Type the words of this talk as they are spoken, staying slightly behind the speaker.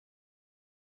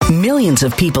Millions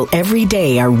of people every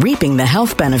day are reaping the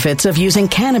health benefits of using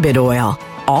cannabis oil,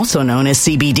 also known as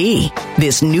CBD.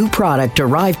 This new product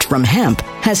derived from hemp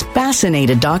has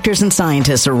fascinated doctors and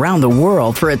scientists around the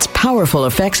world for its powerful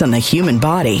effects on the human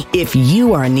body. If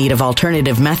you are in need of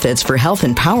alternative methods for health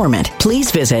empowerment, please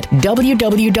visit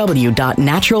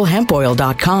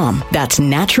www.naturalhempoil.com. That's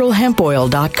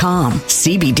naturalhempoil.com.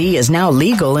 CBD is now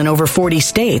legal in over 40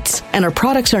 states, and our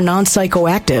products are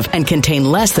non-psychoactive and contain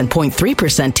less than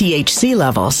 0.3% THC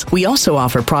levels. We also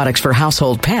offer products for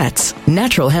household pets.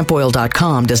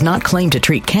 Naturalhempoil.com does not claim to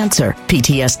treat cancer,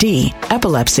 PTSD,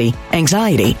 epilepsy,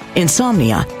 anxiety,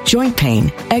 insomnia, joint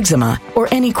pain, eczema, or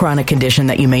any chronic condition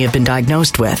that you may have been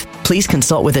diagnosed with. Please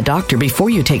consult with a doctor before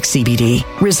you take CBD.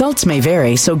 Results may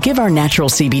vary, so give our natural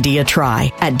CBD a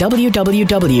try at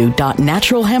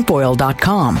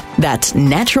www.naturalhempoil.com. That's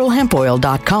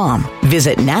naturalhempoil.com.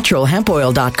 Visit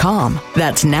naturalhempoil.com.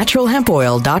 That's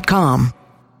naturalhempoil.com.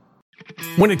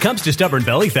 When it comes to stubborn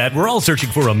belly fat, we're all searching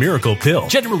for a miracle pill.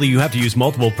 Generally, you have to use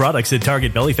multiple products that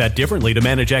target belly fat differently to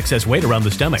manage excess weight around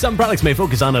the stomach. Some products may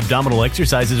focus on abdominal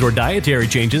exercises or dietary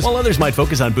changes, while others might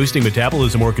focus on boosting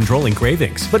metabolism or controlling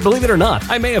cravings. But believe it or not,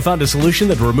 I may have found a solution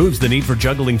that removes the need for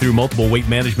juggling through multiple weight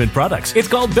management products. It's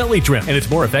called Belly Trim, and it's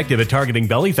more effective at targeting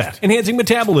belly fat, enhancing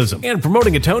metabolism, and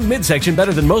promoting a toned midsection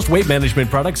better than most weight management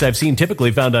products I've seen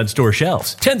typically found on store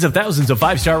shelves. Tens of thousands of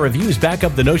 5-star reviews back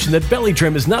up the notion that Belly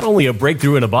Trim is not only a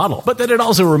breakthrough in a bottle, but that it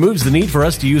also removes the need for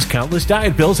us to use countless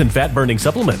diet pills and fat-burning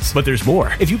supplements. But there's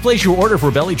more. If you place your order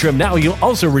for Belly Trim now, you'll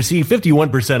also receive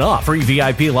 51% off, free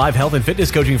VIP live health and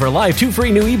fitness coaching for life, 2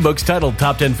 free new ebooks titled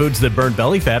Top 10 Foods That Burn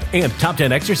Belly Fat and Top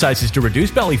 10 Exercises to Reduce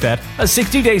Belly Fat, a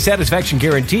 60-day satisfaction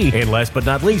guarantee, and last but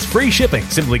not least, free shipping.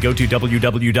 Simply go to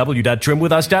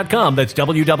www.trimwithus.com. That's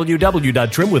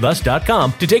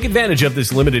www.trimwithus.com to take advantage of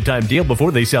this limited time deal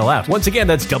before they sell out. Once again,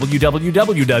 that's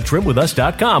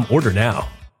www.trimwithus.com. Order now.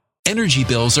 Energy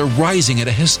bills are rising at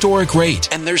a historic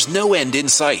rate, and there's no end in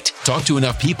sight. Talk to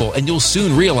enough people, and you'll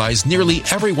soon realize nearly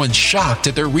everyone's shocked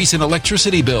at their recent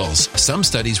electricity bills. Some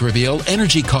studies reveal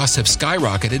energy costs have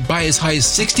skyrocketed by as high as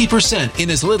 60%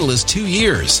 in as little as 2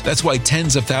 years. That's why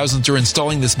tens of thousands are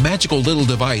installing this magical little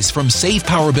device from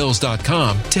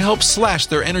SavePowerBills.com to help slash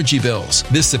their energy bills.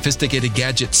 This sophisticated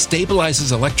gadget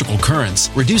stabilizes electrical currents,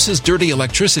 reduces dirty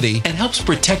electricity, and helps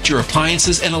protect your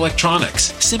appliances and electronics.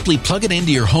 Simply plug it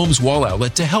into your home's wall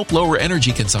outlet to help lower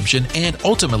energy consumption and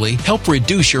ultimately help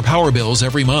reduce your power bills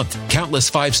every month.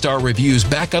 Countless 5-star reviews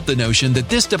back up the notion that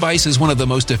this device is one of the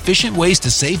most efficient ways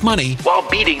to save money while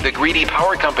beating the greedy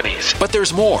power companies. But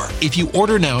there's more. If you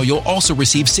order now, you'll also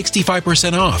receive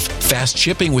 65% off, fast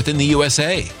shipping within the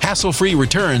USA, hassle-free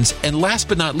returns, and last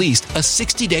but not least, a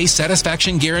 60-day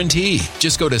satisfaction guarantee.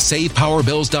 Just go to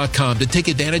SavePowerBills.com to take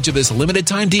advantage of this limited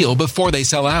time deal before they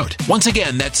sell out. Once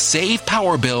again, that's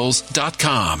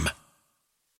SavePowerBills.com.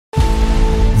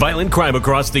 Violent crime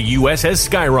across the U.S. has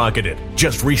skyrocketed.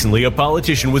 Just recently, a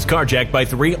politician was carjacked by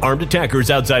 3 armed attackers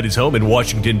outside his home in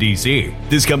Washington, D.C.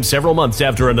 This comes several months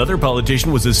after another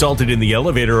politician was assaulted in the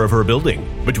elevator of her building.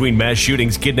 Between mass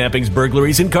shootings, kidnappings,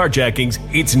 burglaries, and carjackings,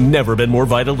 it's never been more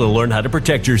vital to learn how to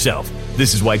protect yourself.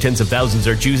 This is why tens of thousands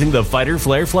are choosing the Fighter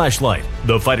Flare flashlight.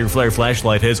 The Fighter Flare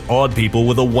flashlight has awed people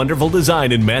with a wonderful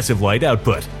design and massive light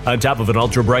output. On top of an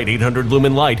ultra-bright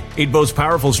 800-lumen light, it boasts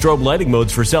powerful strobe lighting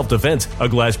modes for self-defense, a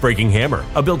glass-breaking hammer,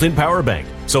 a built-in power bank,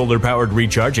 solar-powered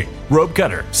recharging, rope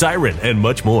cutter, siren, and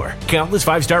much more. Countless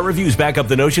 5-star reviews back up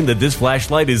the notion that this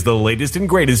flashlight is the latest and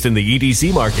greatest in the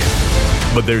EDC market.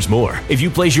 But there's more. If you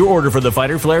place your order for the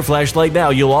Fighter Flare flashlight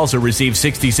now, you'll also receive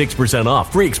 66%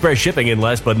 off, free express shipping, and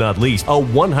last but not least, a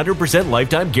 100%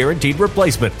 lifetime guaranteed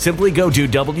replacement. Simply go to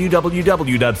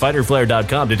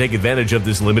www.fighterflare.com to take advantage of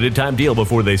this limited time deal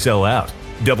before they sell out.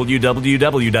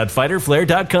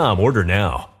 www.fighterflare.com. Order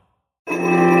now.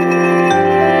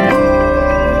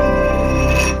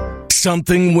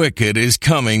 Something wicked is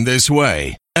coming this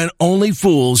way, and only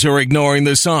fools are ignoring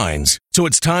the signs. So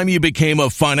it's time you became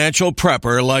a financial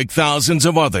prepper like thousands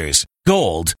of others.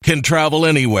 Gold can travel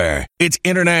anywhere. It's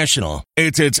international.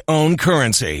 It's its own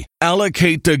currency.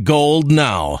 Allocate to gold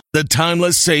now, the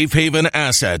timeless safe haven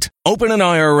asset. Open an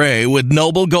IRA with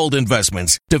Noble Gold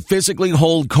Investments to physically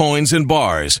hold coins and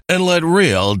bars and let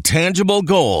real, tangible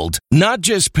gold, not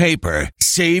just paper,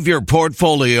 Save your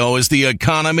portfolio as the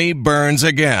economy burns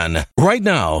again. Right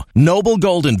now, Noble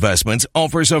Gold Investments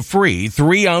offers a free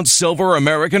 3-ounce silver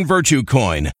American Virtue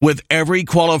coin with every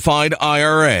qualified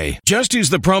IRA. Just use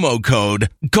the promo code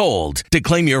GOLD to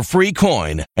claim your free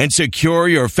coin and secure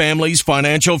your family's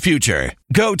financial future.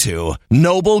 Go to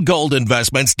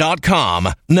noblegoldinvestments.com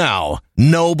now.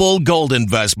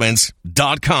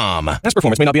 noblegoldinvestments.com. Past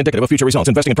performance may not be indicative of future results.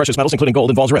 Investing in precious metals, including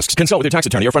gold, involves risks. Consult with your tax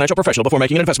attorney or financial professional before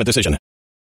making an investment decision.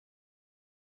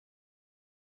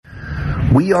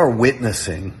 We are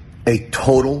witnessing a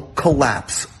total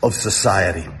collapse of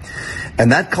society.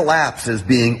 And that collapse is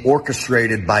being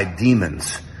orchestrated by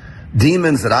demons.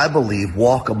 Demons that I believe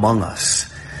walk among us.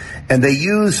 And they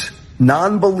use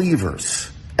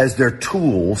non-believers as their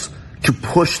tools to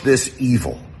push this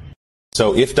evil.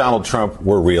 So if Donald Trump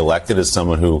were reelected as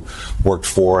someone who worked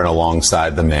for and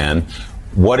alongside the man,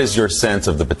 what is your sense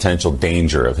of the potential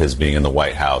danger of his being in the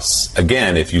White House?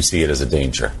 Again, if you see it as a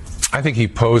danger. I think he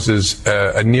poses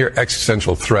a near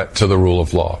existential threat to the rule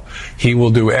of law. He will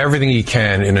do everything he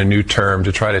can in a new term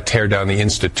to try to tear down the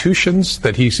institutions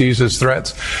that he sees as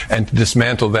threats and to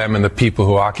dismantle them and the people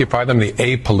who occupy them, the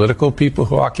apolitical people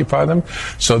who occupy them.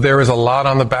 So there is a lot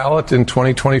on the ballot in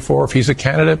 2024 if he's a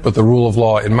candidate, but the rule of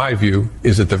law, in my view,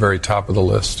 is at the very top of the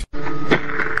list. I'm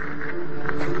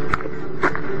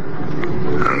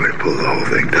going to pull the whole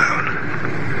thing down.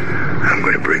 I'm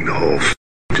going to bring the whole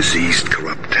diseased,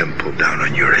 corrupt temple down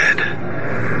on your head.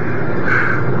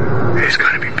 It's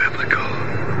got to be biblical.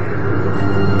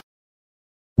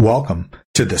 Welcome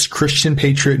to this Christian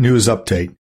Patriot News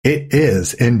Update. It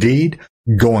is indeed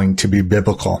going to be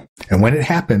biblical. And when it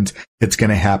happens, it's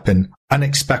going to happen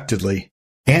unexpectedly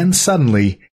and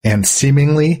suddenly and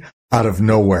seemingly out of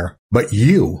nowhere. But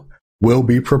you will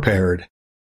be prepared.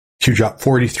 QDrop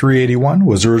 4381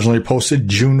 was originally posted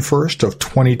June 1st of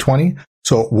 2020.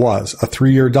 So it was a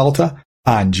 3-year delta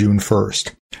on June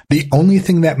 1st. The only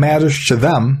thing that matters to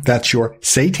them, that's your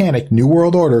satanic New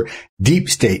World Order, deep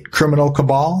state criminal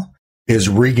cabal, is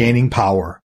regaining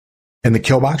power. In the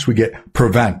kill box, we get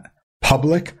prevent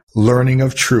public learning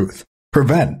of truth,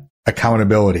 prevent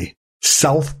accountability,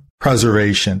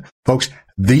 self-preservation. Folks,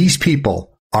 these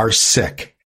people are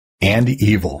sick and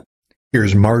evil.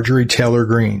 Here's Marjorie Taylor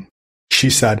Greene. She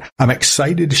said, I'm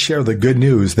excited to share the good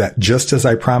news that just as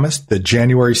I promised, the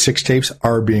January 6 tapes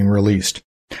are being released.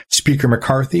 Speaker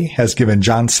McCarthy has given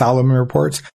John Solomon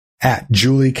reports at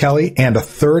Julie Kelly and a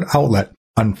third outlet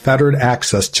unfettered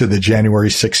access to the January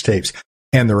 6 tapes,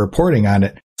 and the reporting on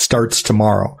it starts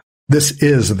tomorrow. This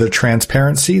is the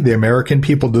transparency the American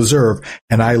people deserve,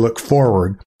 and I look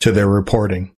forward to their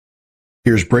reporting.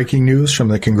 Here's breaking news from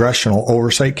the Congressional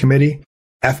Oversight Committee.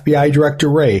 FBI Director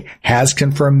Wray has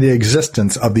confirmed the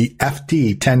existence of the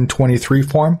FD 1023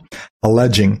 form,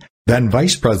 alleging then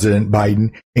Vice President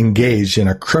Biden engaged in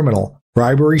a criminal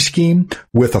bribery scheme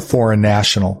with a foreign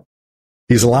national.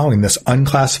 He's allowing this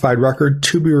unclassified record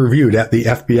to be reviewed at the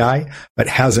FBI, but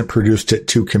hasn't produced it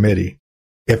to committee.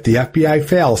 If the FBI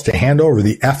fails to hand over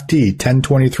the FD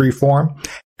 1023 form,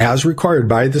 as required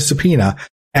by the subpoena,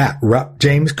 at Rep.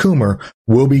 James Coomer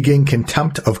will begin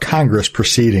contempt of Congress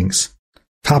proceedings.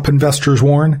 Top investors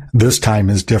warn, this time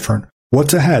is different.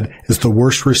 What's ahead is the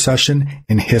worst recession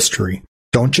in history.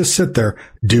 Don't just sit there,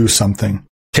 do something.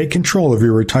 Take control of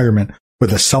your retirement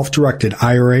with a self-directed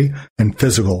IRA and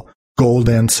physical gold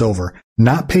and silver.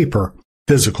 Not paper,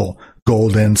 physical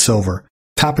gold and silver.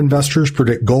 Top investors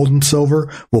predict gold and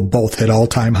silver will both hit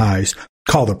all-time highs.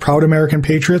 Call the proud American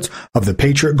patriots of the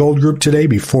Patriot Gold Group today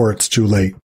before it's too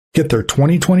late. Get their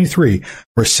 2023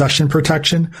 Recession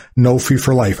Protection No Fee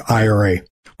for Life IRA,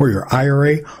 where your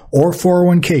IRA or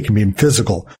 401k can be in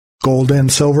physical, gold and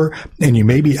silver, and you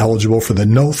may be eligible for the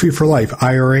No Fee for Life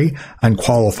IRA on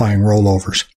qualifying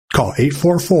rollovers. Call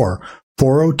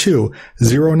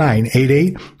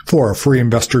 844-402-0988 for a free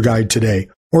investor guide today,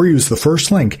 or use the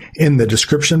first link in the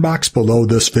description box below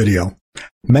this video.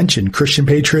 Mention Christian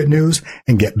Patriot News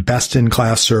and get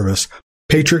best-in-class service.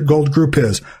 Patriot Gold Group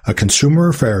is a Consumer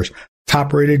Affairs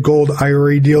top-rated gold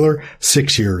IRA dealer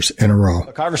 6 years in a row.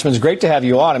 Congressman, it's great to have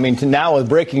you on. I mean, now with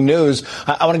breaking news,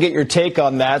 I want to get your take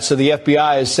on that. So the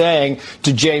FBI is saying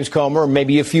to James Comer, or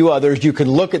maybe a few others, you can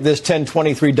look at this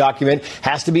 1023 document,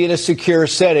 has to be in a secure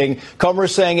setting. Comer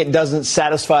is saying it doesn't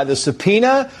satisfy the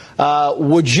subpoena.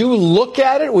 Would you look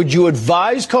at it? Would you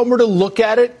advise Comer to look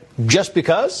at it just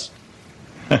because?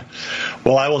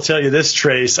 Well, I will tell you this,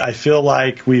 Trace. I feel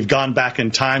like we've gone back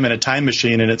in time in a time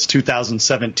machine, and it's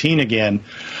 2017 again.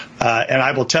 And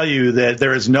I will tell you that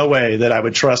there is no way that I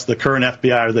would trust the current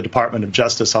FBI or the Department of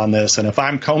Justice on this. And if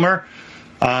I'm Comer,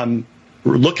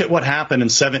 look at what happened in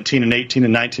 17 and 18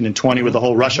 and 19 and 20 with the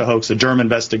whole Russia hoax, the Durham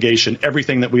investigation,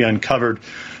 everything that we uncovered.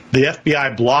 The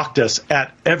FBI blocked us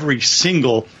at every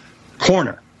single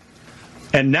corner.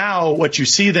 And now what you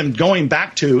see them going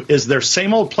back to is their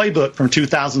same old playbook from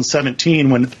 2017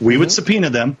 when we would subpoena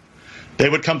them. They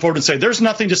would come forward and say, there's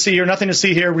nothing to see here, nothing to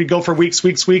see here. We go for weeks.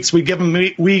 We give them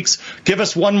weeks. Give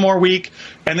us one more week.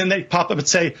 And then they pop up and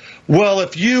say, well,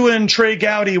 if you and Trey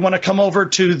Gowdy want to come over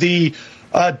to the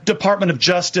Department of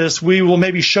Justice, we will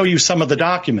maybe show you some of the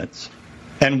documents.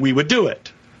 And we would do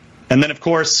it. And then, of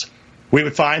course, we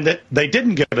would find that they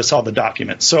didn't give us all the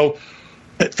documents. So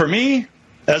for me,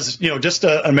 as just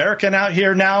an American out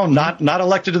here now, not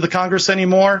elected to the Congress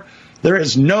anymore, there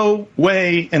is no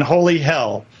way in holy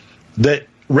hell that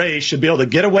Ray should be able to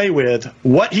get away with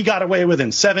what he got away with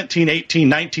in 17, 18,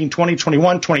 19, 20,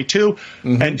 21, 22,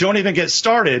 and don't even get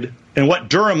started in what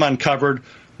Durham uncovered,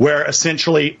 where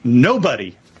essentially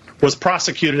nobody was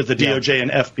prosecuted at the DOJ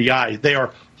and FBI. They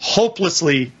are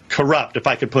hopelessly corrupt, if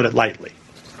I could put it lightly.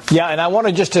 Yeah, and I want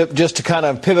to just to kind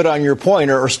of pivot on your point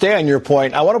or stay on your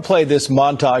point. I want to play this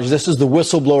montage. This is the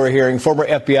whistleblower hearing, former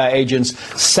FBI agents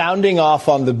sounding off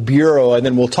on the Bureau, and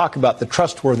then we'll talk about the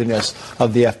trustworthiness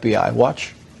of the FBI.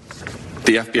 Watch.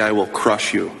 The FBI will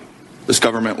crush you. This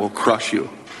government will crush you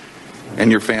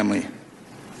and your family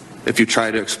if you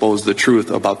try to expose the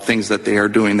truth about things that they are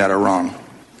doing that are wrong.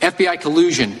 FBI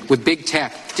collusion with big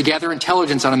tech to gather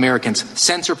intelligence on Americans,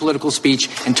 censor political speech,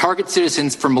 and target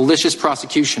citizens for malicious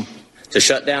prosecution. To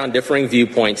shut down differing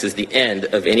viewpoints is the end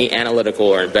of any analytical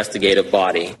or investigative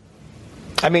body.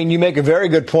 I mean, you make a very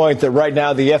good point that right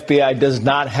now the FBI does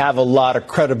not have a lot of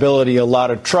credibility, a lot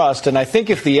of trust. And I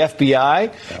think if the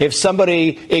FBI, if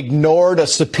somebody ignored a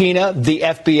subpoena, the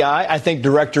FBI, I think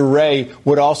Director Wray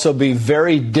would also be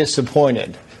very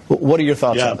disappointed. What are your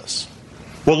thoughts on this?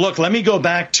 Well, look, let me go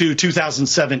back to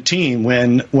 2017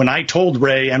 when I told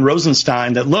Ray and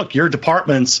Rosenstein that, look, your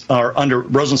departments are under.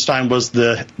 Rosenstein was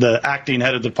the acting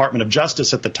head of the Department of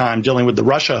Justice at the time dealing with the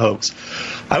Russia hoax.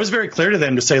 I was very clear to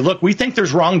them to say, look, we think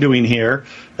there's wrongdoing here.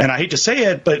 And I hate to say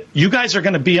it, but you guys are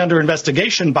going to be under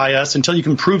investigation by us until you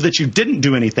can prove that you didn't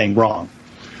do anything wrong.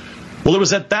 Well, it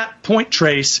was at that point,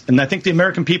 Trace, and I think the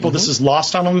American people, this is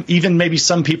lost on them, even maybe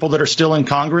some people that are still in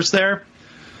Congress there.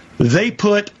 They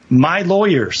put my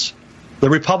lawyers, the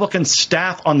Republican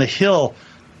staff on the Hill,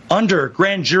 under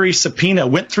grand jury subpoena,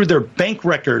 went through their bank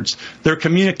records, their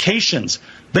communications.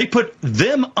 They put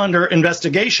them under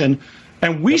investigation,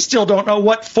 and we still don't know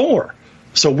what for.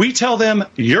 So we tell them,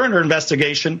 you're under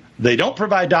investigation. They don't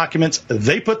provide documents.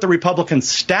 They put the Republican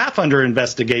staff under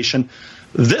investigation.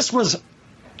 This was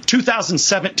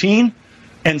 2017,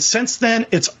 and since then,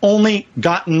 it's only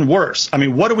gotten worse. I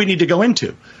mean, what do we need to go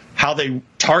into? How they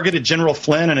targeted General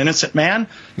Flynn, an innocent man,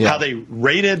 how they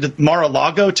raided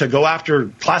Mar-a-Lago to go after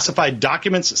classified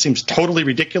documents. It seems totally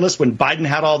ridiculous when Biden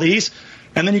had all these.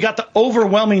 And then you got the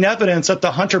overwhelming evidence at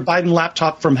the Hunter Biden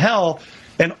laptop from hell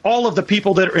and all of the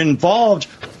people that are involved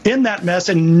in that mess.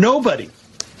 And nobody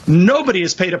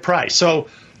has paid a price. So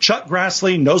Chuck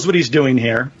Grassley knows what he's doing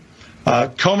here.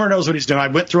 Comer knows what he's doing. I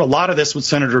went through a lot of this with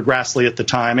Senator Grassley at the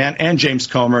time and James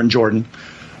Comer and Jordan.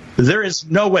 There is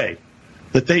no way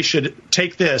that they should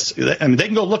take this. I mean, they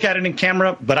can go look at it in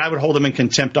camera, but I would hold him in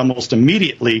contempt almost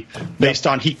immediately based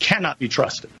on he cannot be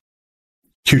trusted.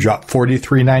 QDrop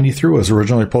 4393 was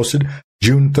originally posted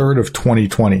June 3rd of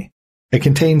 2020. It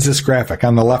contains this graphic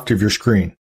on the left of your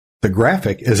screen. The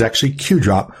graphic is actually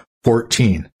QDrop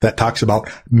 14 that talks about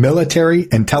military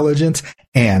intelligence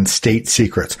and state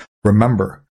secrets.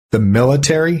 Remember, the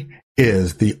military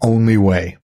is the only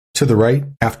way. To the right,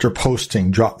 after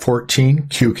posting Drop 14,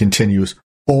 Q continues,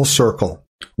 full circle.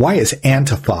 Why is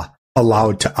Antifa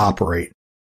allowed to operate?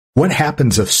 What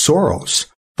happens if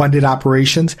Soros-funded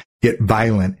operations get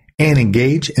violent and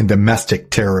engage in domestic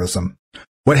terrorism?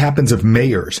 What happens if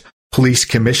mayors, police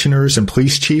commissioners, and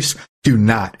police chiefs do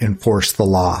not enforce the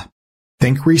law?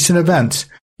 Think recent events.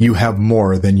 You have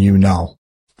more than you know.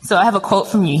 So I have a quote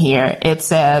from you here. It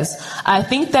says, I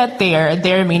think that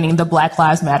they're meaning the Black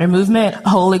Lives Matter movement,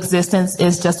 whole existence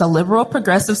is just a liberal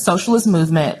progressive socialist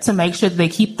movement to make sure that they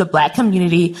keep the black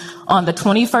community on the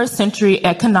 21st century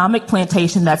economic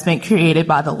plantation that's been created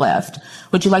by the left.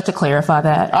 Would you like to clarify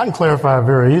that? I can clarify it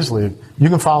very easily. You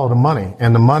can follow the money,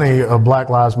 and the money of Black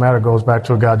Lives Matter goes back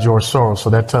to a guy, George Soros,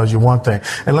 so that tells you one thing.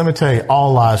 And let me tell you,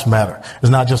 all lives matter. It's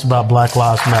not just about Black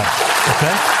Lives Matter,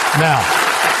 okay? Now,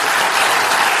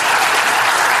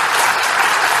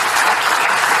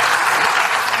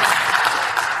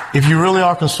 if you really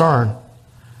are concerned,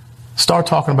 start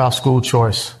talking about school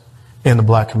choice in the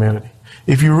black community.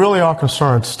 If you really are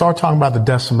concerned, start talking about the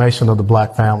decimation of the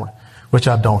black family, which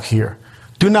I don't hear.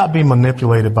 Do not be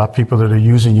manipulated by people that are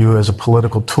using you as a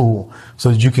political tool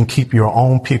so that you can keep your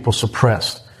own people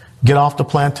suppressed. Get off the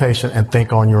plantation and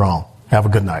think on your own. Have a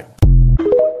good night.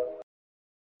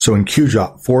 So in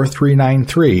QDrop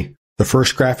 4393, the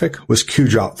first graphic was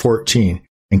QDrop 14,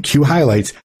 and Q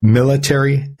highlights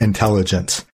military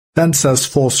intelligence. Then says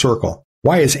full circle.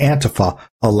 Why is Antifa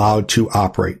allowed to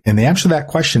operate? And the answer to that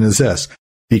question is this: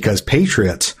 because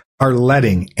patriots are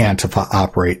letting Antifa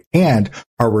operate and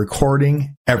are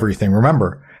recording everything.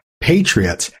 Remember,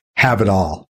 patriots have it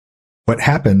all. What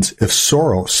happens if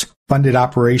Soros-funded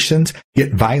operations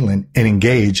get violent and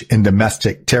engage in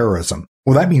domestic terrorism?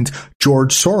 Well, that means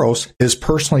George Soros is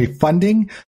personally funding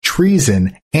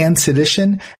treason and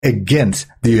sedition against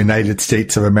the United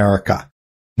States of America.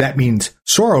 That means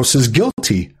Soros is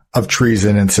guilty of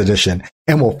treason and sedition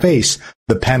and will face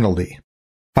the penalty.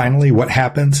 Finally, what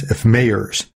happens if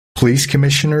mayors, police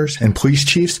commissioners, and police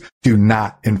chiefs do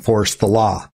not enforce the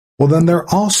law? Well, then they're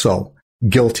also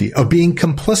guilty of being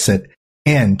complicit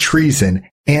in treason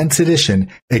and sedition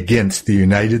against the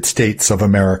United States of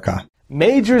America.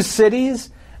 Major cities,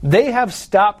 they have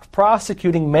stopped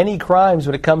prosecuting many crimes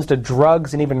when it comes to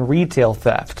drugs and even retail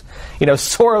theft. You know,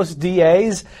 Soros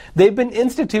DAs, they've been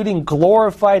instituting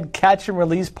glorified catch and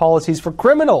release policies for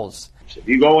criminals. If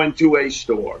you go into a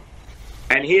store,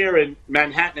 and here in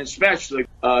Manhattan especially,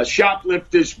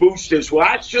 shoplifters, boosters will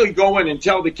actually go in and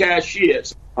tell the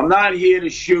cashiers, I'm not here to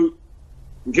shoot,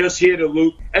 I'm just here to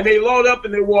loot. And they load up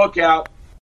and they walk out.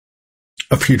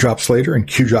 A few drops later, in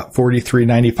QDrop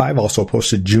 4395, also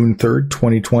posted June 3rd,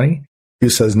 2020, Q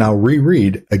says, now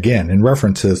reread again, and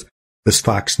references this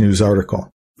Fox News article.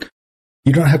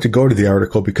 You don't have to go to the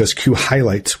article because Q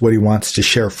highlights what he wants to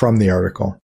share from the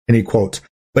article. And he quotes,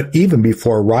 but even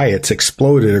before riots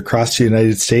exploded across the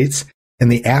United States in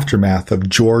the aftermath of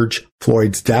George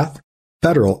Floyd's death,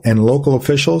 federal and local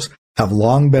officials have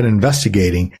long been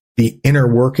investigating the inner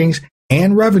workings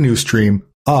and revenue stream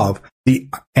of the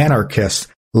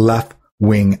anarchist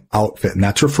left-wing outfit. And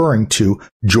that's referring to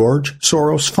George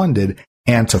Soros-funded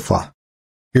Antifa.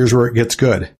 Here's where it gets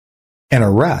good. An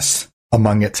arrest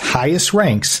among its highest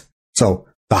ranks, so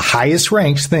the highest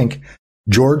ranks, think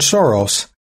George Soros,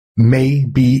 may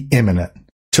be imminent.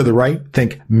 To the right,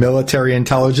 think military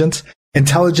intelligence.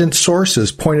 Intelligence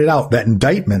sources pointed out that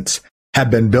indictments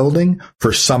have been building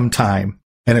for some time,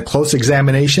 and a close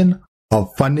examination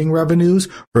of funding revenues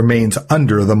remains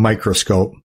under the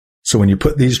microscope. So when you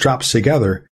put these drops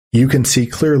together, you can see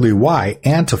clearly why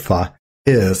Antifa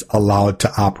is allowed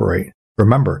to operate.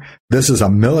 Remember, this is a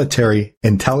military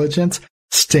intelligence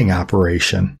sting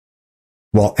operation.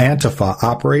 While Antifa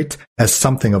operates as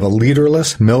something of a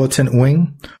leaderless militant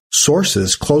wing,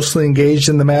 sources closely engaged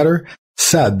in the matter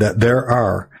said that there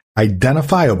are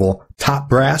identifiable top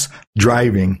brass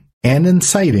driving and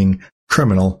inciting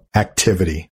criminal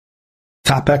activity.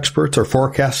 Top experts are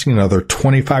forecasting another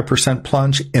 25%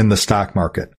 plunge in the stock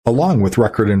market, along with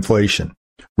record inflation.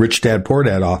 Rich Dad Poor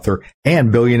Dad author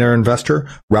and billionaire investor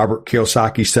Robert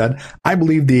Kiyosaki said, I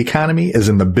believe the economy is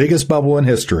in the biggest bubble in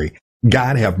history.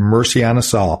 God have mercy on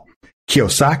us all.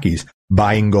 Kiyosaki's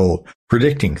buying gold,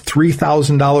 predicting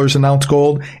 $3,000 an ounce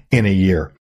gold in a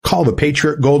year. Call the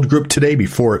Patriot Gold Group today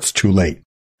before it's too late.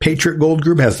 Patriot Gold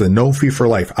Group has the no fee for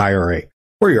life IRA,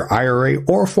 where your IRA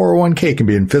or 401k can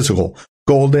be in physical,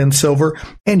 gold and silver,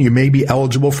 and you may be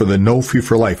eligible for the no fee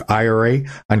for life IRA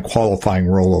on qualifying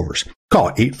rollovers.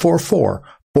 Call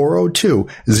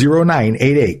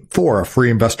 844-402-0988 for a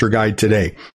free investor guide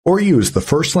today, or use the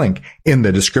first link in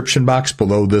the description box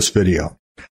below this video.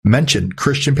 Mention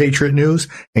Christian Patriot News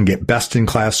and get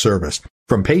best-in-class service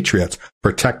from Patriots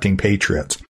protecting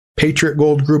Patriots. Patriot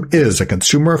Gold Group is a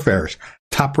consumer affairs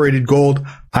top-rated gold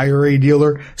IRA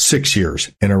dealer 6 years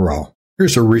in a row.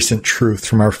 Here's a recent truth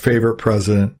from our favorite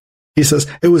president. He says,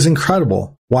 it was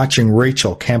incredible watching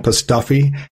Rachel Campus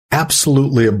Duffy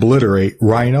absolutely obliterate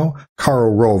Rhino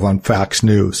Karl Rove on Fox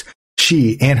News.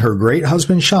 She and her great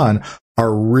husband Sean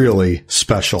are really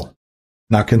special.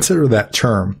 Now consider that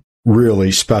term,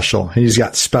 really special. He's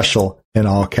got special in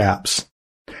all caps.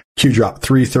 QDrop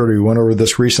 330 went over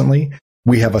this recently.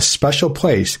 We have a special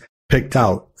place picked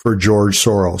out for George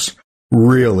Soros.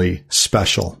 Really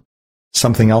special.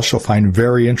 Something else you'll find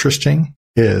very interesting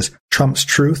is Trump's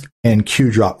Truth and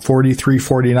QDrop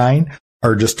 4349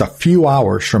 are just a few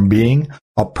hours from being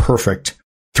a perfect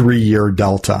 3-year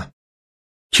delta.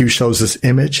 Q shows this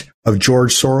image of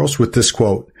George Soros with this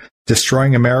quote,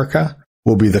 destroying America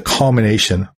will be the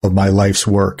culmination of my life's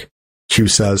work. Q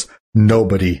says,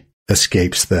 nobody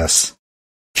escapes this.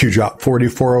 QDrop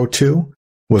 4402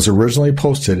 was originally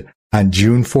posted on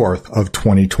June 4th of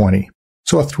 2020,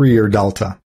 so a 3-year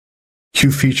delta.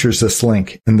 Q features this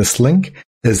link, and this link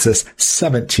is this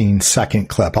 17-second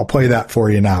clip. I'll play that for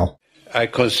you now. I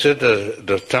consider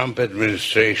the Trump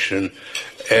administration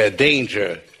a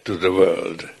danger to the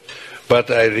world, but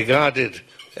I regard it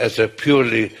as a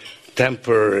purely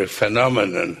temporary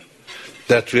phenomenon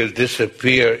that will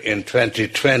disappear in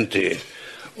 2020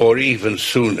 or even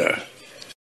sooner.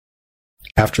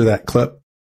 After that clip,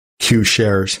 Q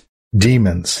shares,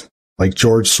 demons like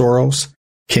George Soros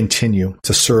continue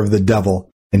to serve the devil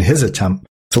in his attempt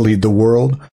to lead the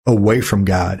world away from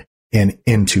God and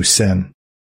into sin.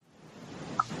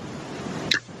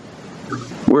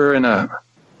 We're in I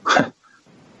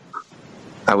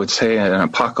would say, an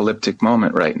apocalyptic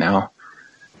moment right now.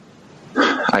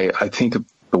 I think of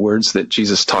the words that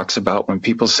Jesus talks about when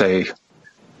people say,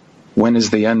 when is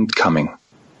the end coming?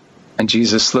 And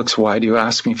Jesus looks, why do you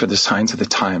ask me for the signs of the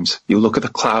times? You look at the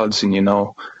clouds and you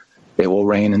know it will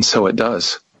rain, and so it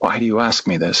does. Why do you ask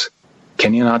me this?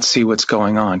 Can you not see what's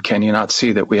going on? Can you not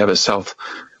see that we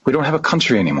don't have a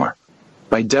country anymore?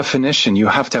 By definition, you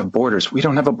have to have borders. We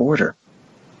don't have a border.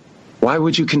 Why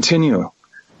would you continue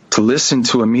to listen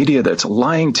to a media that's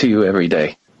lying to you every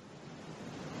day?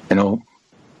 You know,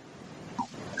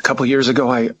 a couple years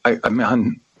ago,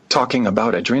 I'm talking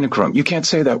about adrenochrome. You can't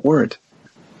say that word.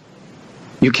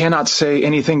 You cannot say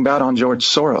anything bad on George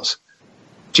Soros.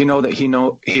 Do you know that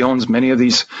he owns many of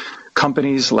these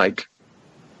companies like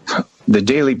the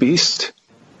Daily Beast?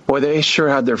 Boy, they sure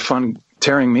had their fun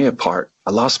tearing me apart.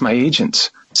 I lost my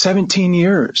agents, 17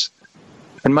 years.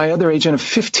 And my other agent of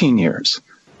 15 years,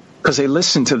 because they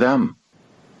listened to them.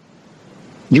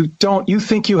 You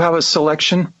think you have a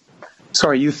selection?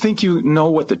 Sorry, you think you know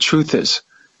what the truth is.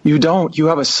 You don't. You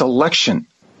have a selection.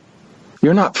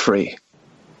 You're not free.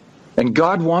 And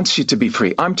God wants you to be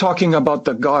free. I'm talking about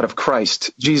the God of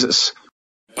Christ, Jesus.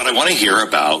 But I want to hear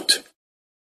about...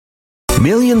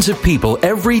 Millions of people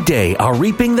every day are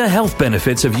reaping the health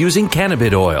benefits of using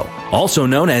cannabis oil, also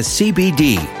known as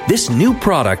CBD. This new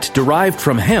product derived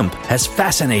from hemp has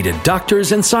fascinated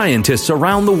doctors and scientists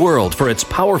around the world for its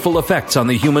powerful effects on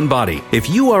the human body. If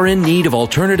you are in need of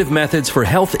alternative methods for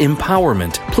health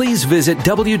empowerment, please visit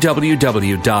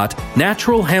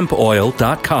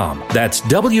www.naturalhempoil.com. That's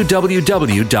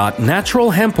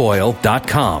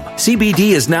www.naturalhempoil.com. CBD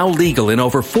is now legal in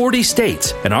over 40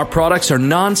 states, and our products are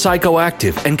non-psychoactive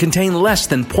and contain less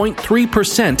than 0.3%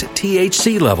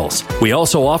 THC levels. We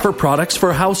also offer products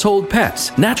for household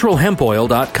pets.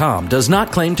 NaturalHempOil.com does not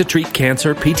claim to treat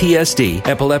cancer, PTSD,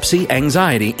 epilepsy,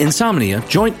 anxiety, insomnia,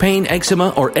 joint pain, eczema,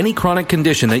 or any chronic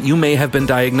condition that you may have been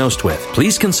diagnosed with.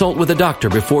 Please consult with a doctor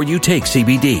before you take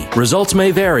CBD. Results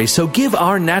may vary, so give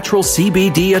our natural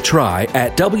CBD a try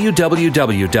at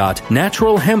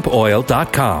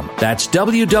www.naturalhempoil.com. That's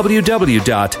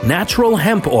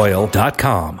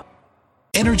www.naturalhempoil.com.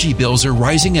 Energy bills are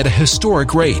rising at a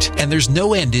historic rate, and there's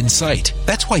no end in sight.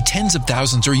 That's why tens of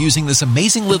thousands are using this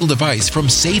amazing little device from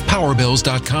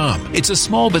SavePowerBills.com. It's a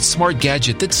small but smart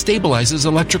gadget that stabilizes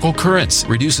electrical currents,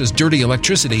 reduces dirty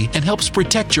electricity, and helps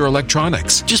protect your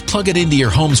electronics. Just plug it into your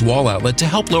home's wall outlet to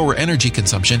help lower energy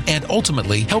consumption and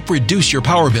ultimately help reduce your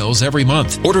power bills every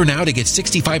month. Order now to get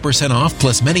 65% off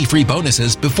plus many free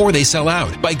bonuses before they sell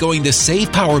out by going to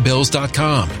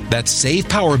SavePowerBills.com. That's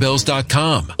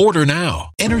SavePowerBills.com. Order now.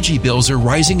 Energy bills are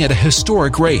rising at a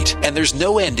historic rate, and there's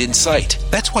no end in sight.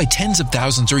 That's why tens of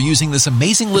thousands are using this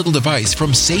amazing little device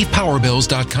from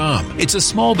SavePowerBills.com. It's a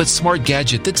small but smart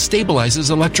gadget that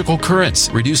stabilizes electrical currents,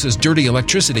 reduces dirty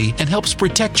electricity, and helps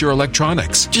protect your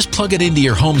electronics. Just plug it into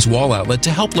your home's wall outlet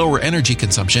to help lower energy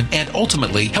consumption and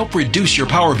ultimately help reduce your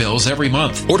power bills every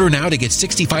month. Order now to get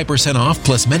 65% off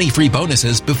plus many free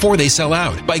bonuses before they sell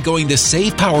out by going to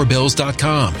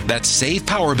SavePowerBills.com. That's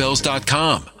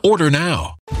SavePowerBills.com. Order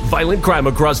now. Violent crime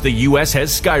across the U.S.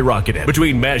 has skyrocketed.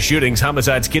 Between mass shootings,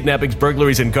 homicides, kidnappings,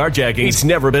 burglaries, and carjackings, it's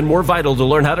never been more vital to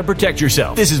learn how to protect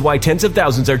yourself. This is why tens of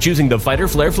thousands are choosing the Fighter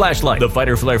Flare flashlight. The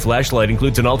Fighter Flare flashlight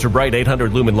includes an ultra-bright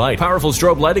 800 lumen light, powerful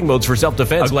strobe lighting modes for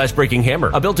self-defense, a glass-breaking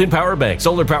hammer, a built-in power bank,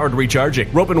 solar-powered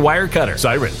recharging, rope and wire cutter,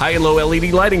 siren, high and low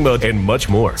LED lighting mode, and much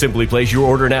more. Simply place your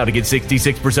order now to get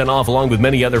 66% off along with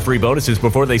many other free bonuses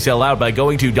before they sell out by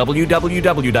going to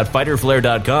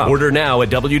www.fighterflare.com. Order now at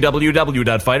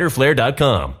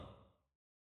www.fighterflare.com.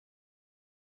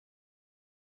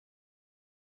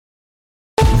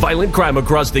 Violent crime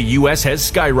across the U.S. has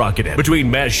skyrocketed.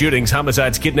 Between mass shootings,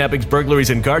 homicides, kidnappings,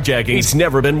 burglaries, and carjacking, it's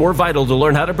never been more vital to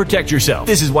learn how to protect yourself.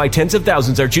 This is why tens of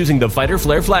thousands are choosing the Fighter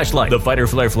Flare flashlight. The Fighter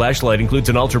Flare flashlight includes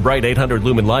an ultra-bright 800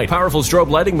 lumen light, powerful strobe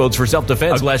lighting modes for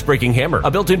self-defense, a glass-breaking hammer, a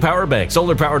built-in power bank,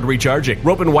 solar-powered recharging,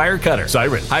 rope and wire cutter,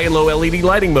 siren, high and low LED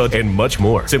lighting mode, and much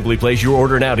more. Simply place your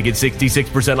order now to get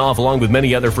 66% off along with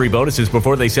many other free bonuses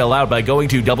before they sell out by going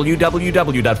to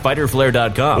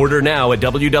www.fighterflare.com. Order now at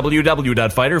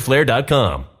www.fighterflare.com.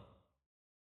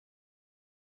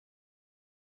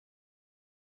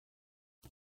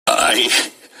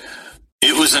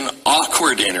 It was an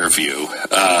awkward interview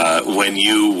when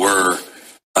you were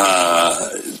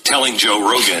telling Joe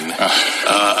Rogan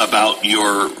about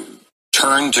your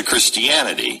turn to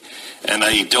Christianity, and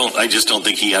I just don't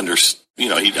think he understood.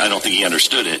 I don't think he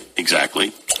understood it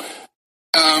exactly.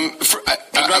 I'm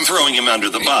not throwing him under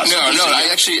the bus. I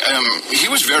actually, he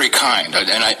was very kind,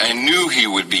 and I knew he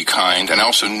would be kind, and I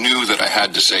also knew that I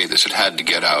had to say this. It had to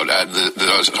get out.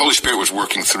 The Holy Spirit was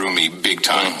working through me big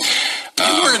time.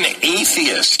 You were an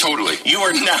atheist. Totally. You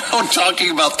are now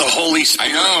talking about the Holy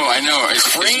Spirit. I know.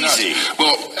 It's crazy.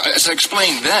 Well, as I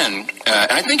explained then,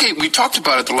 and I think we talked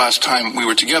about it the last time we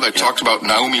were together. I talked about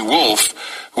Naomi Wolf,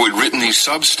 who had written these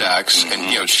Substacks,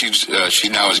 and she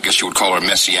now is, I guess you would call her a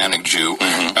Messianic Jew,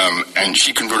 and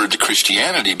she converted to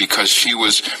Christianity because she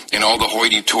was in all the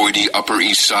hoity-toity Upper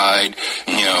East Side,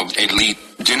 elite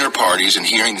dinner parties and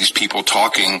hearing these people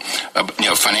talking,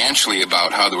 financially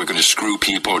about how they were going to screw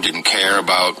people, didn't care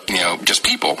about, just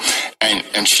people,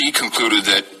 and she concluded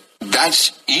that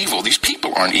that's evil. These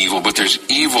people aren't evil, but there's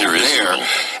evil there.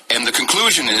 And the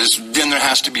conclusion is then there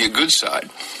has to be a good side.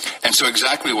 And so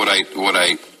exactly what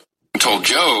I told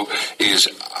Joe is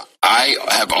I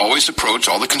have always approached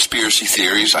all the conspiracy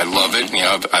theories. I love it.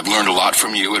 I've learned a lot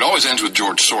from you. It always ends with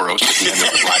George Soros at the end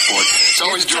of the blackboard. It's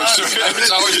always George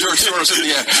Soros at the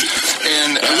end.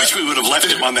 And I wish we would have left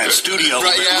him on that studio.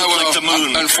 Right, like the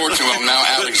moon. Unfortunately, now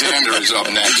Alexander is up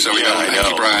next, so we got to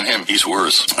keep our eye on him. He's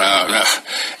worse.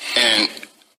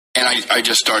 And I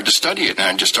just started to study it, and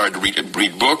I just started to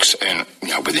read books, and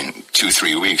within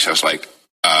 2-3 weeks, I was like,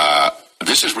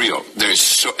 this is real.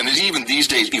 There's even these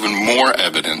days even more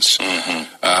evidence.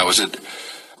 Was it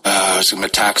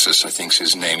Metaxas? I think's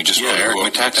his name. He just Eric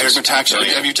Metaxas. Eric Metaxas. Oh,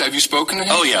 yeah. Have you spoken to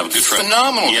him? Oh yeah, good friend.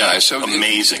 Phenomenal guy. So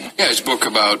amazing. His book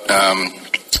about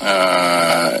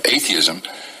atheism.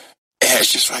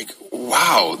 It's just like,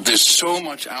 wow, there's so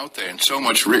much out there and so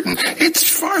much written. It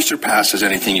far surpasses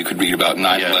anything you could read about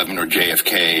 9/11 or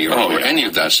JFK or any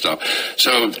of that stuff.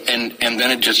 So, and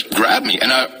then it just grabbed me.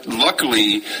 And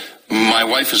luckily, my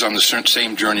wife is on the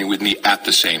same journey with me at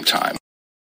the same time.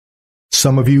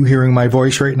 Some of you hearing my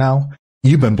voice right now,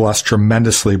 you've been blessed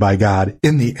tremendously by God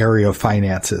in the area of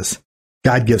finances.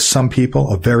 God gives some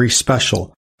people a very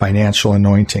special financial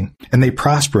anointing, and they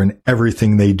prosper in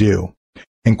everything they do.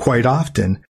 And quite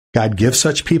often, God gives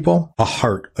such people a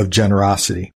heart of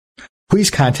generosity. Please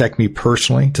contact me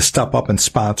personally to step up and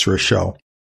sponsor a show.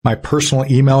 My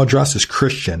personal email address is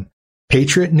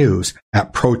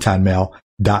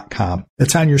christianpatriotnews@protonmail.com.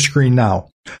 It's on your screen now.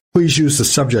 Please use the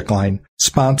subject line,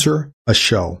 sponsor a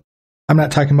show. I'm not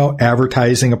talking about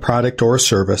advertising a product or a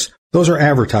service. Those are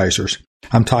advertisers.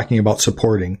 I'm talking about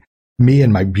supporting me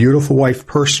and my beautiful wife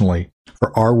personally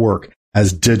for our work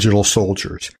as digital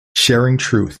soldiers, sharing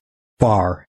truth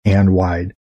far and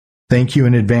wide. Thank you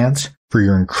in advance for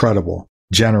your incredible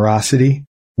generosity.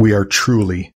 We are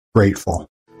truly grateful.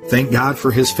 Thank God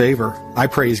for His favor. I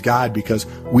praise God because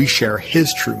we share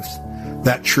His truth,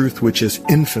 that truth which is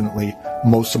infinitely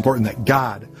most important, that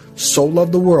God so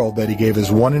loved the world that He gave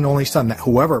His one and only Son, that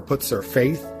whoever puts their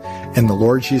faith in the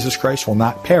Lord Jesus Christ will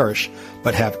not perish,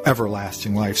 but have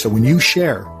everlasting life. So when you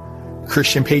share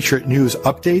Christian Patriot News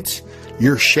updates,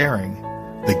 you're sharing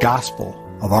the gospel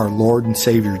of our Lord and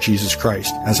Savior Jesus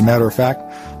Christ. As a matter of fact,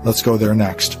 let's go there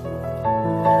next.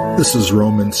 This is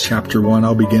Romans chapter 1.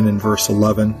 I'll begin in verse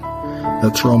 11.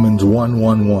 That's Romans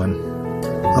 1:1.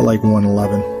 I like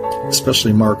 1:11,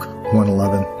 especially Mark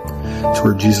 1:11. It's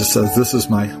where Jesus says, "This is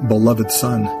my beloved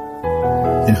Son,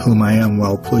 in whom I am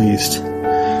well pleased."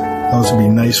 Those would be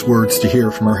nice words to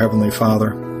hear from our Heavenly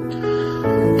Father.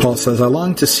 Paul says, "I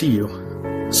long to see you,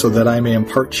 so that I may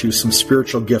impart to you some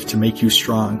spiritual gift to make you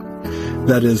strong.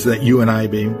 That is, that you and I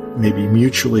may be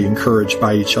mutually encouraged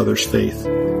by each other's faith.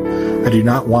 I do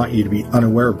not want you to be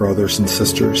unaware, brothers and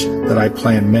sisters, that I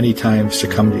planned many times to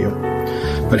come to you,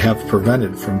 but have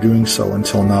prevented from doing so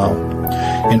until now,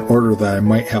 in order that I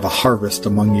might have a harvest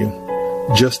among you,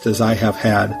 just as I have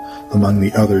had among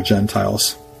the other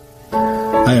Gentiles.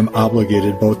 I am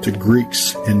obligated both to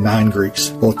Greeks and non-Greeks,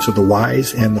 both to the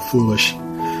wise and the foolish.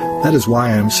 That is why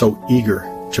I am so eager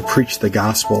to preach the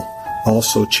gospel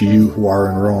also to you who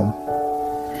are in Rome.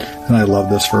 And I love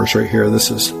this verse right here.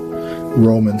 This is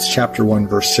Romans chapter 1,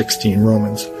 verse 16.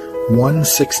 Romans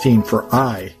 1:16. For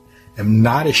I am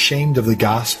not ashamed of the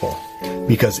gospel,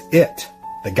 because it,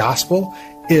 the gospel,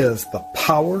 is the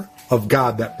power of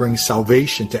God that brings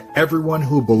salvation to everyone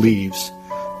who believes,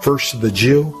 first to the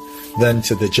Jew, then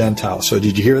to the Gentile. So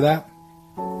did you hear that?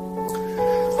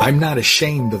 I'm not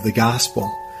ashamed of the gospel,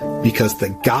 because the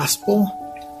gospel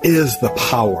is the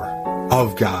power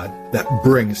of God that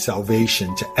brings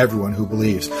salvation to everyone who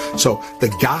believes. So the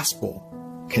gospel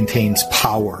contains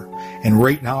power. And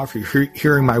right now, if you're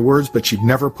hearing my words, but you've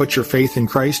never put your faith in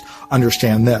Christ,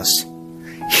 understand this.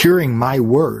 Hearing my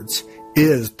words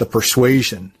is the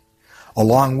persuasion,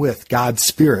 along with God's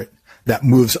Spirit, that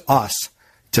moves us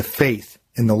to faith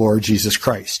in the Lord Jesus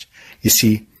Christ. You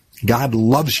see, God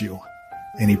loves you,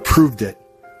 and He proved it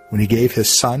when He gave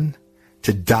His Son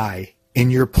to die in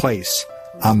your place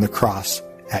on the cross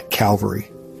at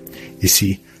Calvary. You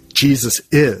see, Jesus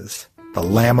is the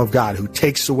Lamb of God who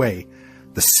takes away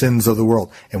the sins of the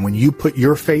world. And when you put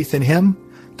your faith in Him,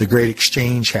 the great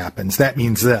exchange happens. That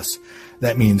means this.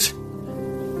 That means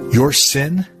your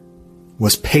sin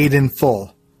was paid in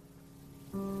full.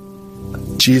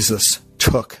 Jesus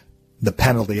took the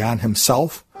penalty on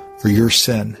Himself for your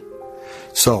sin.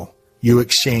 So you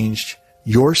exchanged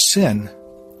your sin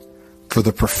for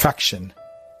the perfection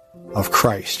of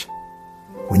Christ.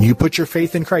 When you put your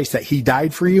faith in Christ, that He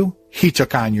died for you, He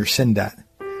took on your sin debt,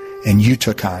 and you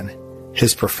took on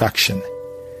His perfection,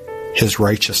 His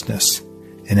righteousness,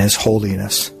 and His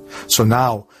holiness. So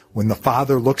now, when the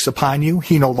Father looks upon you,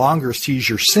 He no longer sees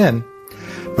your sin,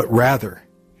 but rather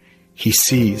He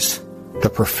sees the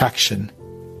perfection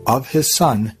of His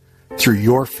Son through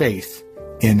your faith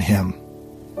in Him.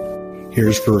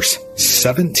 Here's verse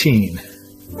 17.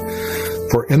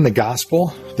 For in the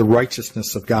gospel, the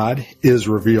righteousness of God is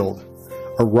revealed,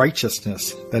 a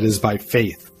righteousness that is by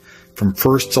faith, from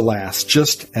first to last,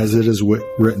 just as it is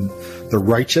written, the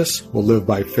righteous will live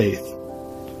by faith.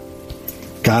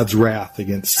 God's wrath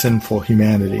against sinful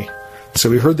humanity. So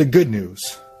we heard the good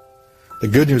news. The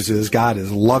good news is God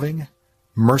is loving,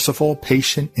 merciful,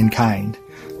 patient, and kind.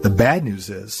 The bad news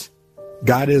is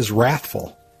God is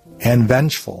wrathful and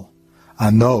vengeful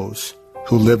on those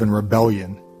who live in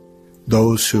rebellion,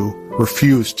 those who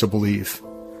refuse to believe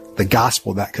the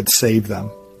gospel that could save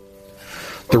them.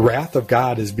 The wrath of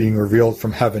God is being revealed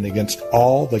from heaven against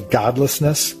all the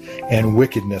godlessness and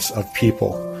wickedness of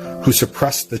people who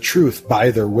suppress the truth by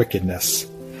their wickedness,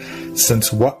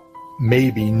 since what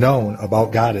may be known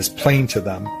about God is plain to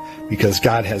them, because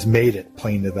God has made it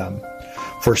plain to them.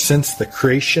 For since the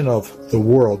creation of the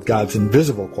world, God's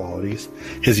invisible qualities,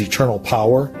 His eternal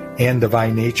power and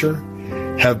divine nature,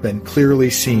 have been clearly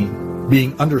seen,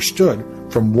 being understood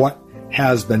from what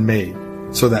has been made,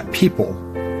 so that people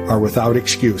are without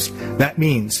excuse. That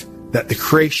means that the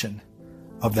creation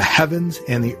of the heavens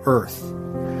and the earth,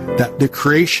 that the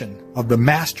creation of the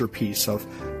masterpiece of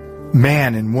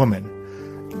man and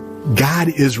woman, God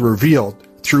is revealed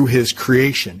through His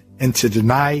creation. And to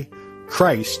deny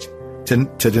Christ, to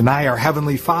deny our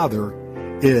Heavenly Father,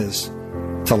 is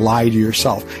to lie to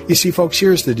yourself. You see, folks,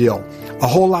 here's the deal. A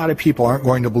whole lot of people aren't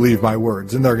going to believe my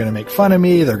words, and they're going to make fun of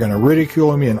me, they're going to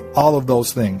ridicule me, and all of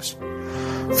those things.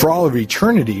 For all of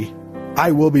eternity,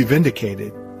 I will be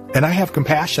vindicated. And I have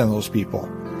compassion on those people,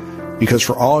 because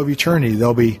for all of eternity,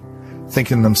 they'll be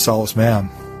thinking to themselves, man,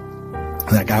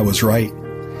 that guy was right,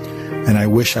 and I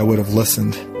wish I would have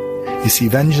listened. You see,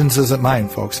 vengeance isn't mine,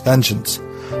 folks. Vengeance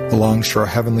belongs to our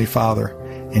Heavenly Father,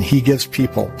 and He gives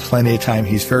people plenty of time.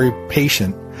 He's very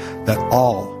patient that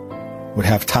all would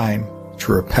have time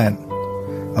to repent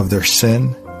of their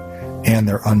sin and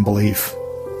their unbelief.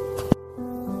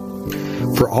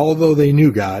 For although they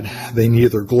knew God, they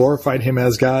neither glorified Him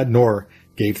as God nor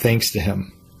gave thanks to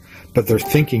Him. But their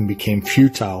thinking became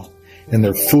futile, and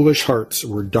their foolish hearts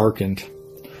were darkened.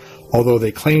 Although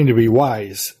they claimed to be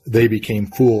wise, they became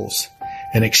fools,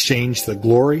 and exchanged the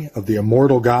glory of the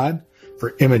immortal God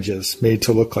for images made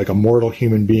to look like a mortal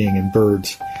human being in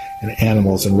birds and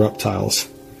animals and reptiles.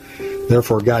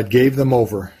 Therefore God gave them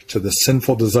over to the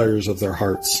sinful desires of their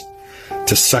hearts,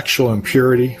 to sexual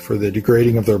impurity for the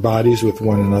degrading of their bodies with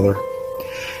one another.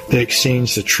 They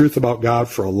exchanged the truth about God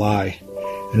for a lie,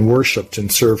 and worshipped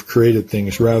and served created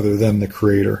things rather than the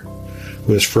Creator,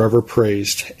 who is forever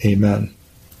praised. Amen.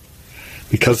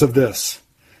 Because of this,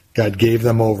 God gave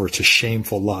them over to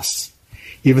shameful lusts.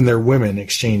 Even their women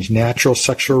exchanged natural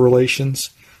sexual relations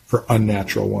for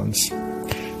unnatural ones.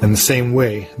 In the same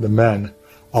way, the men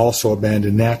also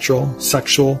abandoned natural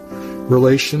sexual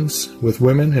relations with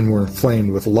women and were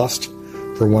inflamed with lust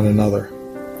for one another.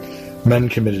 Men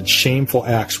committed shameful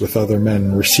acts with other men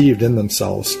and received in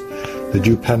themselves the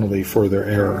due penalty for their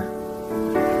error.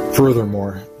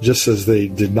 Furthermore, just as they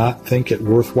did not think it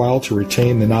worthwhile to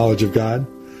retain the knowledge of God,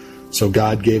 so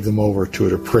God gave them over to a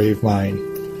depraved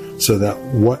mind, so that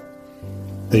what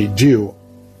they do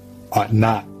ought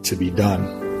not to be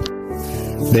done.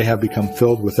 They have become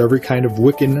filled with every kind of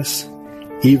wickedness,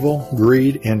 evil,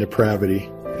 greed, and depravity.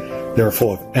 They are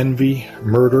full of envy,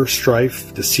 murder,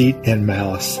 strife, deceit, and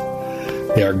malice.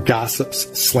 They are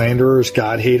gossips, slanderers,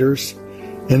 God-haters,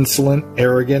 insolent,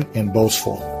 arrogant, and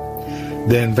boastful.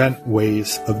 They invent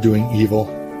ways of doing evil.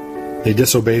 They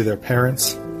disobey their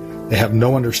parents. They have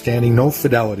no understanding, no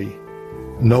fidelity,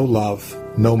 no love,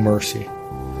 no mercy.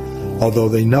 Although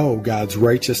they know God's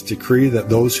righteous decree that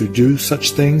those who do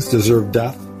such things deserve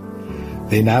death,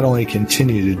 they not only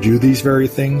continue to do these very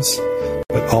things,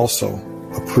 but also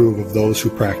approve of those who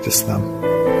practice them.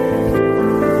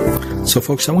 So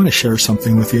folks, I want to share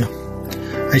something with you.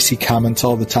 I see comments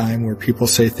all the time where people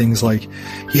say things like,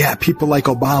 yeah, people like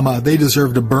Obama, they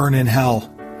deserve to burn in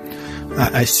hell.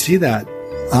 I see that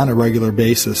on a regular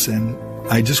basis, and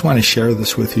I just want to share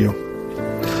this with you.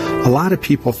 A lot of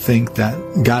people think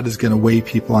that God is going to weigh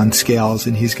people on scales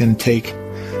and he's going to take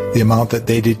the amount that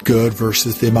they did good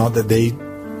versus the amount that they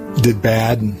did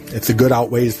bad. And if the good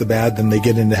outweighs the bad, then they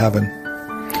get into heaven.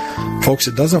 Folks,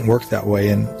 it doesn't work that way.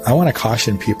 And I want to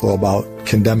caution people about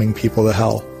condemning people to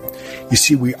hell. You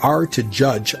see, we are to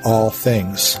judge all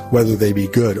things, whether they be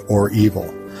good or evil.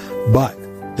 But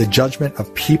the judgment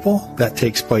of people, that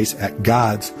takes place at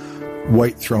God's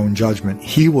white throne judgment.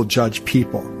 He will judge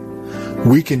people.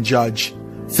 We can judge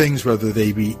things whether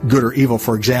they be good or evil.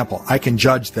 For example, I can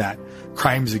judge that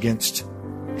crimes against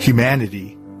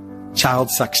humanity, child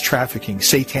sex trafficking,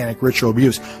 satanic ritual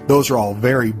abuse, those are all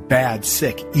very bad,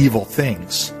 sick, evil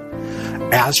things.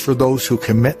 As for those who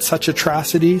commit such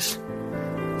atrocities,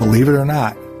 believe it or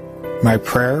not, my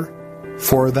prayer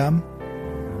for them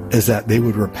is that they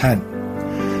would repent,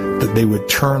 that they would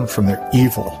turn from their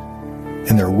evil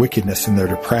and their wickedness and their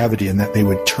depravity, and that they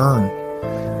would turn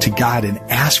to God and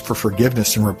ask for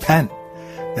forgiveness and repent.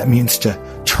 That means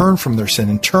to turn from their sin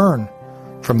and turn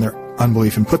from their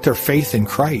unbelief and put their faith in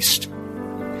Christ.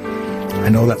 I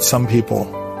know that some people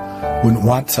wouldn't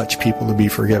want such people to be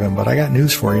forgiven, but I got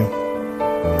news for you.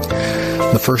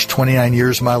 The first 29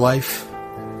 years of my life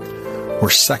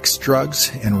were sex,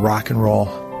 drugs, and rock and roll.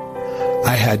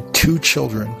 I had 2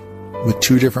 children with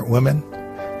 2 different women,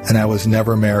 and I was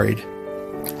never married.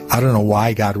 I don't know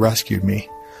why God rescued me.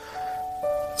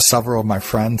 Several of my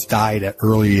friends died at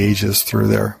early ages through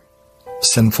their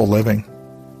sinful living.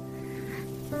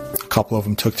 A couple of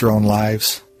them took their own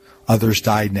lives. Others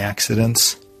died in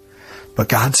accidents. But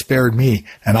God spared me.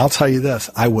 And I'll tell you this,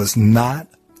 I was not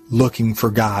looking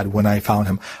for God when I found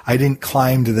him. I didn't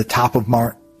climb to the top of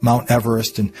Mount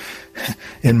Everest and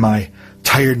in my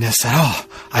tiredness said, oh,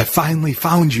 I finally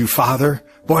found you, Father.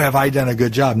 Boy, have I done a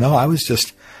good job. No, I was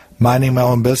just minding my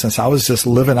own business. I was just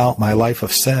living out my life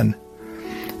of sin.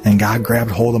 And God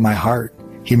grabbed hold of my heart.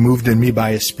 He moved in me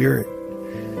by his Spirit.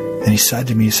 And he said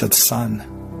to me, he said, son,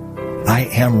 I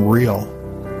am real.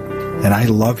 And I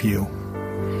love you.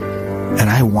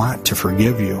 And I want to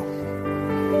forgive you.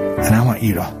 And I want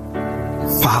you to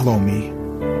follow me.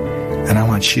 And I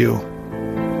want you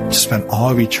to spend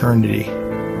all of eternity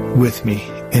with me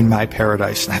in my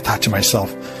paradise. And I thought to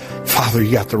myself, Father,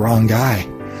 you got the wrong guy.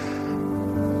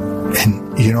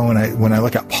 And, you know, when I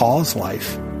look at Paul's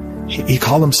life, he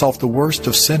called himself the worst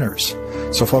of sinners.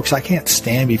 So, folks, I can't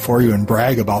stand before you and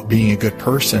brag about being a good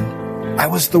person. I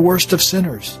was the worst of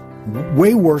sinners.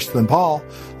 Way worse than Paul,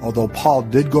 although Paul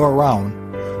did go around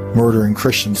murdering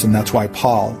Christians, and that's why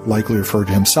Paul likely referred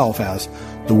to himself as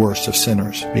the worst of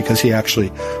sinners, because he actually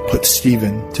put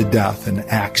Stephen to death in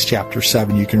Acts chapter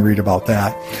 7. You can read about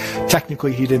that.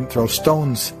 Technically, he didn't throw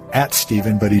stones at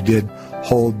Stephen, but he did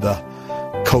hold the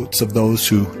coats of those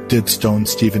who did stone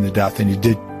Stephen to death, and he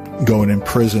did go and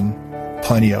imprison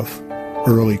plenty of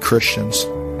early Christians.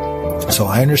 So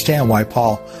I understand why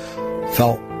Paul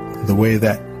felt the way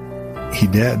that he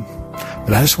did.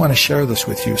 But I just want to share this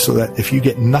with you so that if you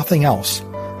get nothing else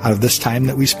out of this time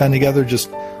that we spend together, just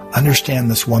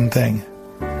understand this one thing.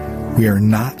 We are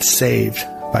not saved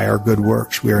by our good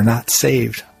works. We are not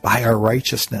saved by our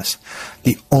righteousness.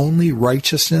 The only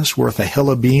righteousness worth a hill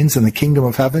of beans in the kingdom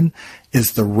of heaven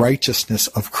is the righteousness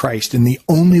of Christ. And the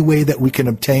only way that we can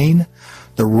obtain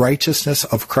the righteousness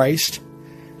of Christ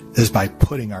is by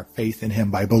putting our faith in him,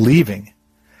 by believing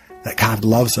that God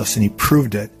loves us, and he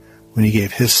proved it when he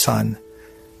gave his son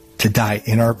to die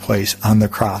in our place on the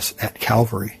cross at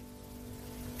Calvary.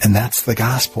 And that's the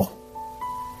gospel.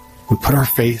 We put our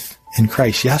faith in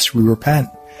Christ. Yes, we repent.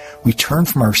 We turn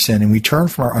from our sin and we turn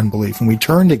from our unbelief and we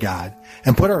turn to God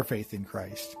and put our faith in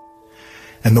Christ.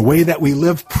 And the way that we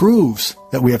live proves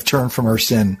that we have turned from our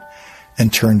sin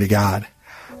and turned to God.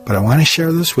 But I want to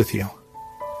share this with you.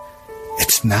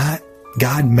 It's not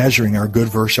God measuring our good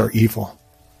versus our evil.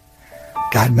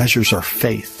 God measures our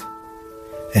faith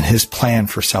and His plan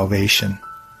for salvation,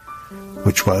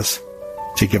 which was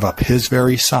to give up His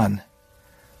very Son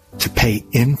to pay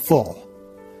in full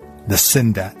the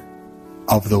sin debt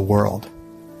of the world.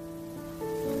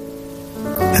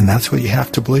 And that's what you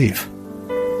have to believe,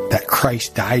 that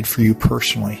Christ died for you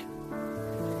personally.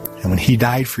 And when He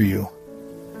died for you,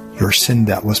 your sin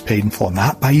debt was paid in full,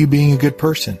 not by you being a good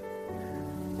person,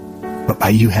 but by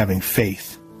you having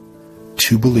faith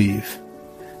to believe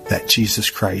that Jesus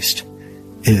Christ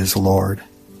is Lord.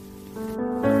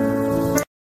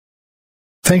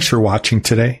 Thanks for watching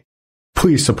today.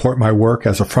 Please support my work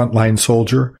as a frontline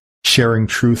soldier, sharing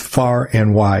truth far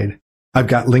and wide. I've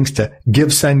got links to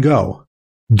Give, Send, Go,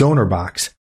 Donor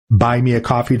Box,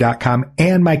 BuyMeACoffee.com,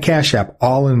 and my Cash App,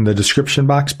 all in the description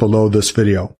box below this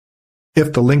video.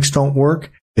 If the links don't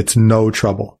work, it's no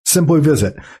trouble. Simply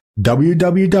visit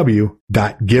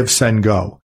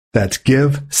www.GiveSendGo. That's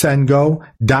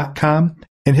GiveSendGo.com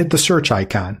and hit the search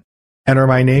icon. Enter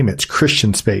my name. It's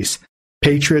Christian Space,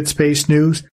 Patriot Space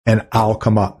News, and I'll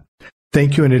come up.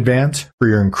 Thank you in advance for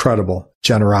your incredible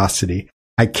generosity.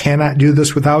 I cannot do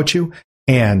this without you,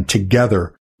 and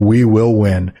together we will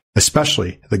win,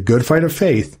 especially the good fight of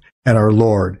faith and our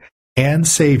Lord and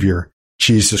Savior,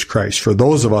 Jesus Christ, for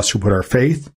those of us who put our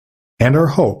faith and our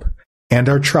hope and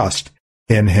our trust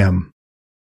in Him.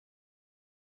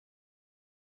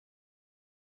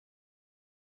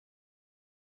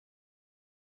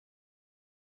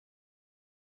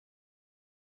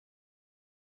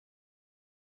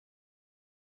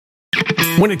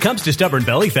 When it comes to stubborn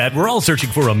belly fat, we're all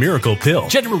searching for a miracle pill.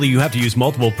 Generally, you have to use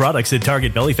multiple products that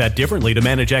target belly fat differently to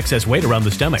manage excess weight around the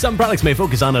stomach. Some products may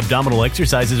focus on abdominal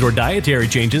exercises or dietary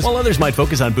changes, while others might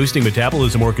focus on boosting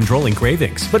metabolism or controlling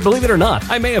cravings. But believe it or not,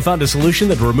 I may have found a solution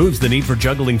that removes the need for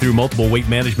juggling through multiple weight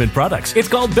management products. It's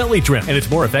called Belly Trim, and it's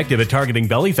more effective at targeting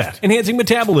belly fat, enhancing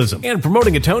metabolism, and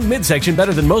promoting a toned midsection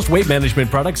better than most weight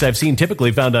management products I've seen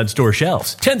typically found on store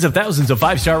shelves. Tens of thousands of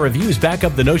 5-star reviews back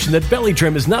up the notion that Belly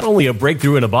Trim is not only a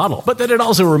breakthrough in a bottle, but that it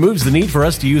also removes the need for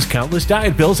us to use countless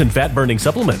diet pills and fat-burning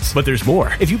supplements. But there's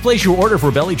more. If you place your order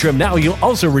for Belly Trim now, you'll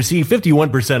also receive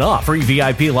 51% off, free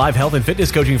VIP live health and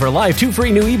fitness coaching for life, 2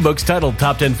 free new ebooks titled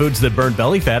Top 10 Foods That Burn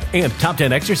Belly Fat and Top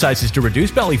 10 Exercises to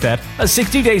Reduce Belly Fat, a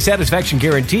 60-day satisfaction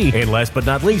guarantee, and last but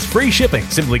not least, free shipping.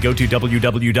 Simply go to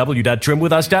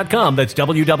www.trimwithus.com. That's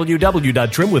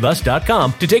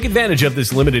www.trimwithus.com to take advantage of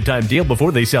this limited time deal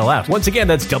before they sell out. Once again,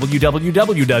 that's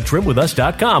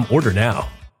www.trimwithus.com. Order now.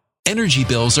 Energy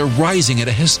bills are rising at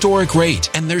a historic rate,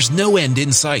 and there's no end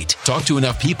in sight. Talk to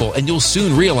enough people, and you'll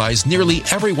soon realize nearly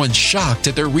everyone's shocked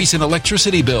at their recent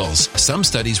electricity bills. Some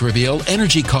studies reveal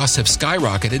energy costs have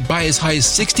skyrocketed by as high as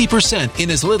 60%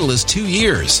 in as little as 2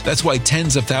 years. That's why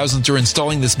tens of thousands are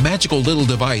installing this magical little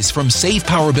device from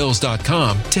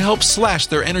SavePowerBills.com to help slash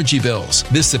their energy bills.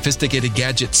 This sophisticated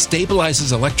gadget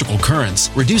stabilizes electrical currents,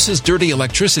 reduces dirty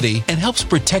electricity, and helps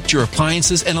protect your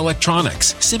appliances and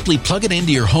electronics. Simply plug it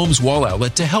into your home's wall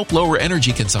outlet to help lower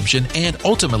energy consumption and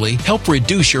ultimately help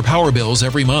reduce your power bills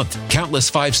every month.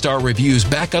 Countless 5-star reviews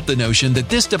back up the notion that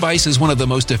this device is one of the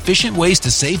most efficient ways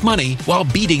to save money while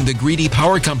beating the greedy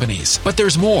power companies. But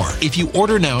there's more. If you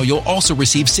order now, you'll also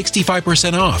receive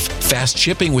 65% off, fast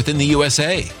shipping within the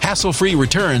USA, hassle-free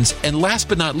returns, and last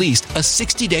but not least, a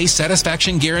 60-day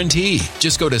satisfaction guarantee.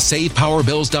 Just go to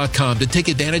SavePowerBills.com to take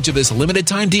advantage of this limited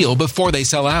time deal before they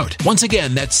sell out. Once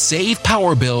again, that's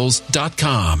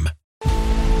SavePowerBills.com.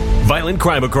 Violent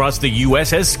crime across the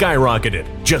U.S. has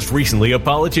skyrocketed. Just recently, a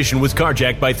politician was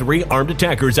carjacked by 3 armed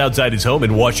attackers outside his home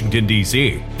in Washington,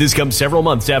 D.C. This comes several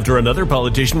months after another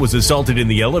politician was assaulted in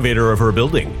the elevator of her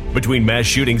building. Between mass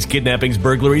shootings, kidnappings,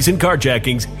 burglaries, and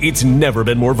carjackings, it's never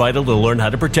been more vital to learn how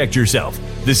to protect yourself.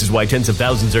 This is why tens of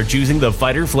thousands are choosing the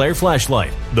Fighter Flare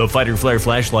flashlight. The Fighter Flare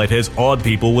flashlight has awed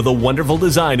people with a wonderful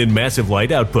design and massive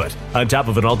light output. On top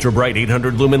of an ultra-bright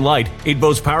 800-lumen light, it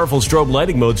boasts powerful strobe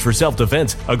lighting modes for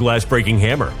self-defense, a glass-breaking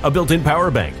hammer, a built-in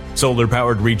power bank,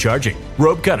 solar-powered recharging,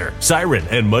 rope cutter, siren,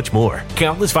 and much more.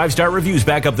 Countless 5-star reviews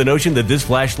back up the notion that this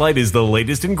flashlight is the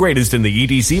latest and greatest in the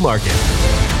EDC market.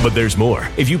 But there's more.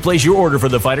 If you place your order for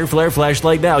the Fighter Flare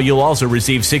flashlight now, you'll also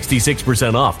receive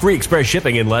 66% off, free express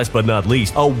shipping, and last but not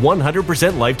least, a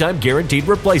 100% lifetime guaranteed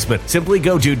replacement. Simply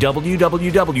go to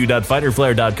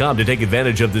www.fighterflare.com to take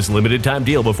advantage of this limited time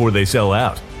deal before they sell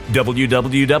out.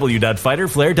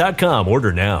 www.fighterflare.com.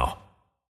 Order now.